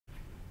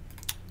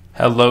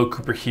Hello,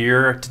 Cooper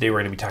here. Today we're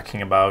going to be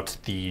talking about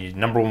the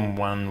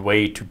 #1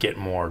 way to get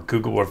more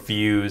Google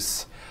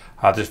reviews.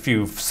 There's a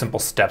few simple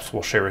steps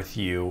we'll share with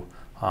you.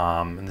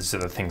 And these are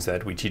the things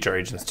that we teach our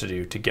agents to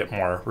do to get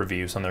more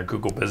reviews on their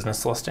Google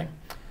business listing.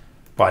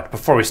 But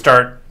before we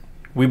start,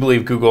 we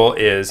believe Google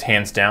is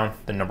hands down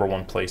the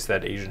 #1 place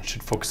that agents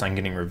should focus on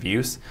getting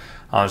reviews.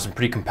 There's some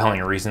pretty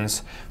compelling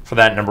reasons for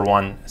that. Number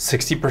one,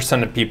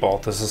 60% of people,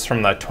 this is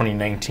from the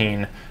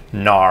 2019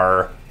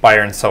 NAR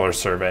Buyer and Seller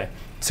Survey,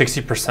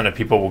 60% of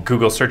people will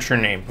Google search your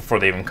name before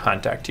they even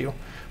contact you,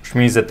 which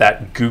means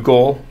that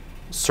Google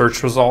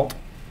search result,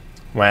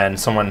 when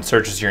someone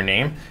searches your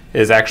name,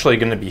 is actually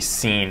going to be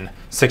seen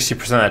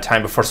 60% of the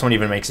time before someone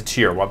even makes it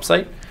to your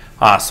website.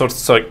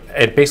 So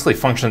it basically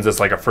functions as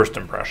like a first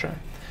impression.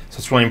 So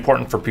it's really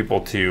important for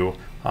people to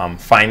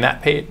find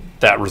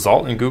that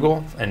result in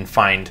Google and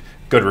find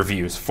good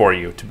reviews for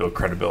you to build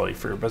credibility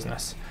for your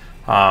business.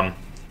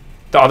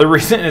 The other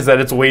reason is that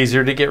it's way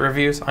easier to get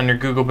reviews on your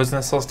Google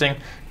business listing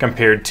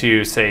compared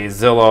to, say,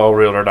 Zillow,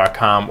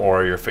 Realtor.com,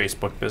 or your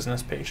Facebook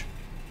business page.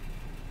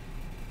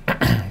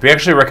 We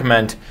actually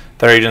recommend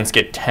that our agents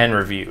get 10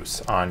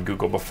 reviews on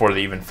Google before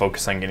they even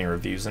focus on getting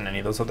reviews in any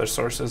of those other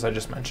sources I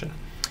just mentioned.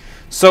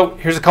 So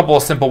here's a couple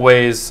of simple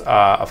ways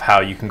of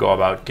how you can go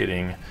about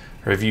getting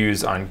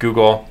reviews on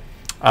Google.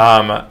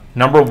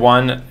 Number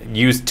one,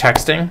 use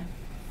texting.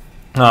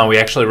 We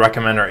actually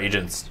recommend our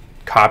agents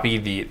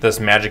copy this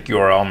magic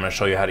URL, I'm going to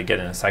show you how to get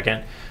in a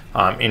second,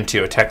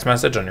 into a text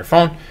message on your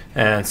phone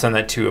and send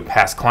that to a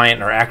past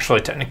client, or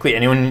actually technically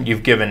anyone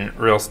you've given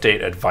real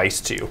estate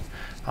advice to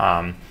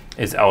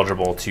is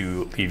eligible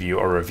to leave you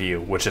a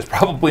review, which is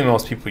probably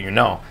most people you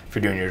know if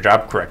you're doing your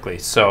job correctly.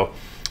 So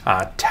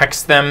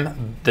text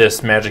them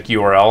this magic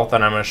URL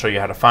that I'm going to show you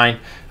how to find,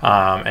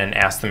 and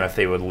ask them if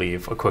they would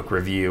leave a quick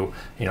review,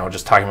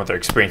 just talking about their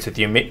experience with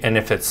you. And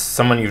if it's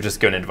someone you've just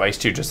given advice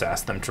to, just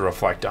ask them to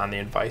reflect on the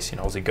advice.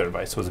 Was it good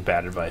advice? Was it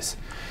bad advice?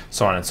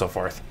 So on and so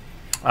forth.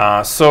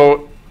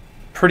 So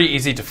pretty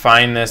easy to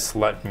find this.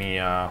 Let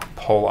me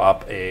pull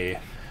up a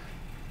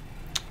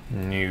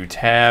new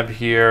tab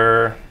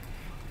here.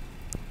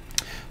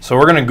 So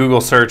we're going to Google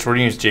search. We're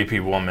going to use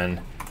JP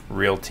Woman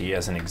Realty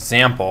as an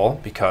example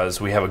because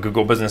we have a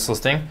Google business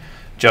listing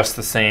just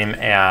the same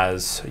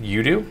as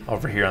you do.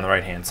 Over here on the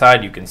right hand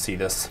side you can see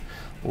this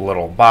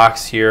little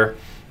box here.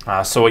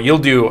 So what you'll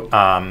do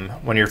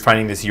when you're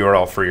finding this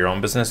URL for your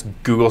own business,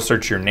 Google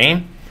search your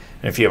name,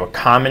 and if you have a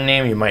common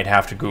name you might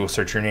have to Google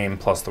search your name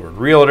plus the word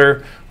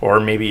realtor,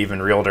 or maybe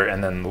even realtor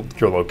and then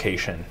your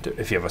location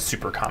if you have a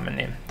super common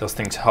name. Those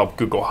things help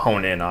Google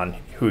hone in on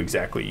who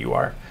exactly you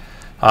are.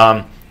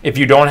 If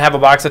you don't have a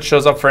box that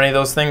shows up for any of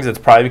those things, it's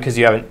probably because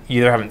you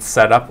either haven't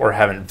set up or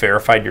haven't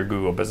verified your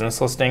Google business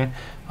listing.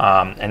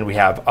 And we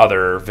have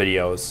other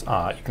videos.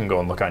 You can go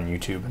and look on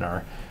YouTube in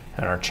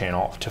our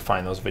channel to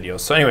find those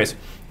videos. So anyways,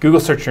 Google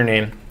search your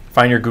name,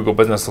 find your Google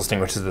business listing,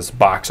 which is this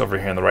box over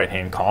here in the right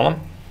hand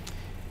column.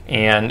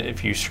 And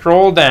if you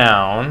scroll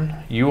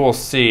down, you will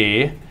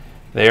see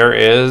there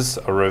is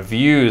a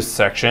reviews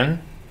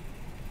section.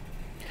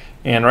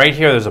 And right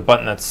here there's a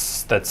button that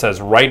says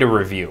write a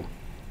review.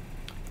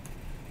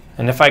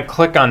 And if I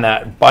click on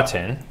that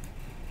button,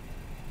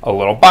 a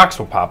little box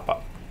will pop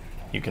up.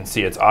 You can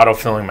see it's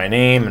auto-filling my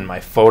name and my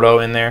photo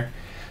in there.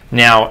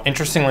 Now,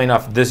 interestingly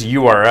enough, this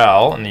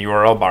URL in the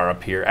URL bar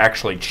up here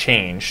actually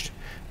changed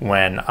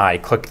when I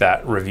click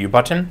that review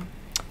button.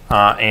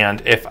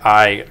 And if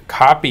I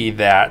copy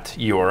that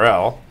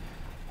URL,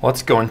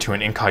 let's go into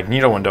an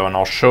incognito window and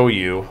I'll show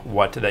you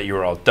what that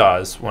URL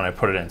does when I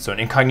put it in. So an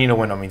incognito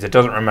window means it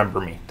doesn't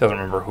remember me, doesn't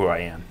remember who I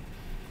am.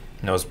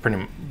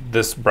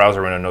 This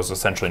browser window knows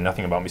essentially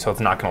nothing about me, so it's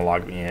not going to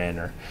log me in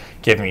or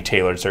give me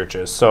tailored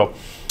searches. So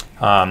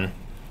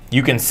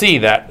you can see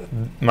that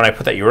when I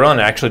put that URL in,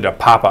 it actually did a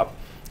pop-up.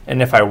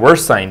 And if I were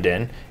signed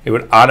in, it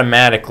would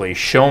automatically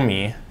show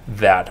me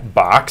that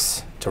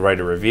box to write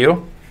a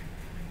review,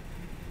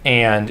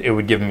 and it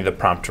would give me the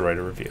prompt to write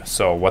a review.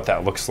 So what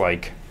that looks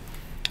like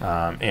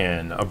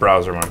in a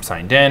browser when I'm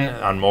signed in.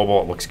 On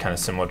mobile, it looks kind of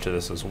similar to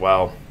this as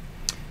well.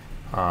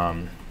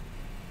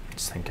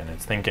 It's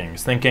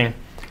thinking.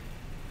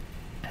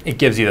 It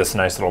gives you this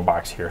nice little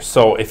box here.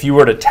 So if you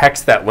were to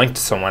text that link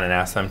to someone and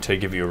ask them to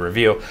give you a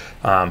review,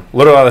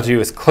 literally all they have to do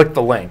is click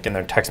the link in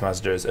their text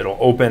messages. It'll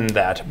open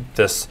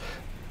this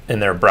in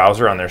their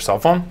browser on their cell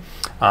phone,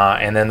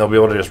 and then they'll be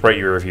able to just write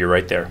your review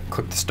right there.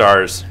 Click the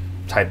stars,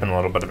 type in a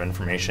little bit of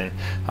information.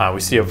 We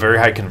see a very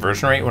high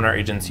conversion rate when our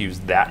agents use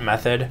that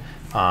method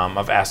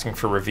of asking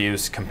for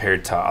reviews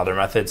compared to other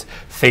methods.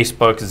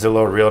 Facebook,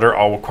 Zillow, Realtor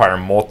all require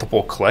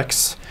multiple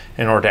clicks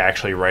in order to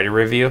actually write a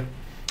review.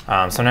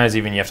 Sometimes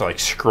even you have to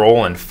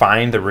scroll and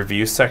find the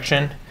review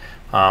section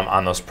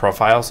on those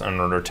profiles in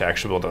order to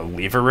actually be able to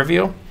leave a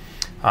review.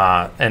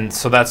 And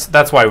so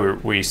that's why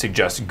we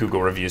suggest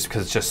Google reviews,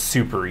 because it's just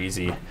super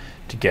easy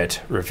to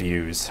get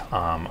reviews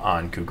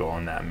on Google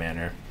in that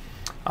manner.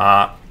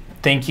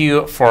 Thank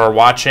you for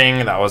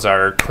watching. That was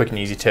our quick and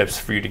easy tips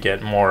for you to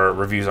get more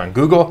reviews on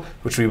Google,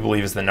 which we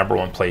believe is the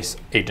 #1 place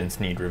agents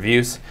need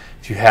reviews.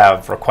 If you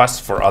have requests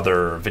for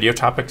other video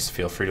topics,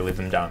 feel free to leave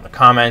them down in the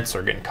comments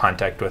or get in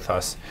contact with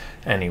us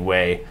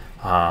anyway,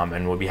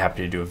 and we'll be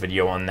happy to do a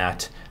video on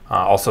that.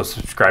 Also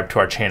subscribe to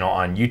our channel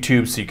on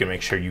YouTube so you can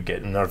make sure you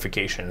get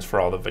notifications for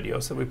all the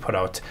videos that we put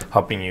out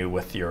helping you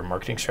with your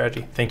marketing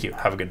strategy. Thank you.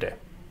 Have a good day.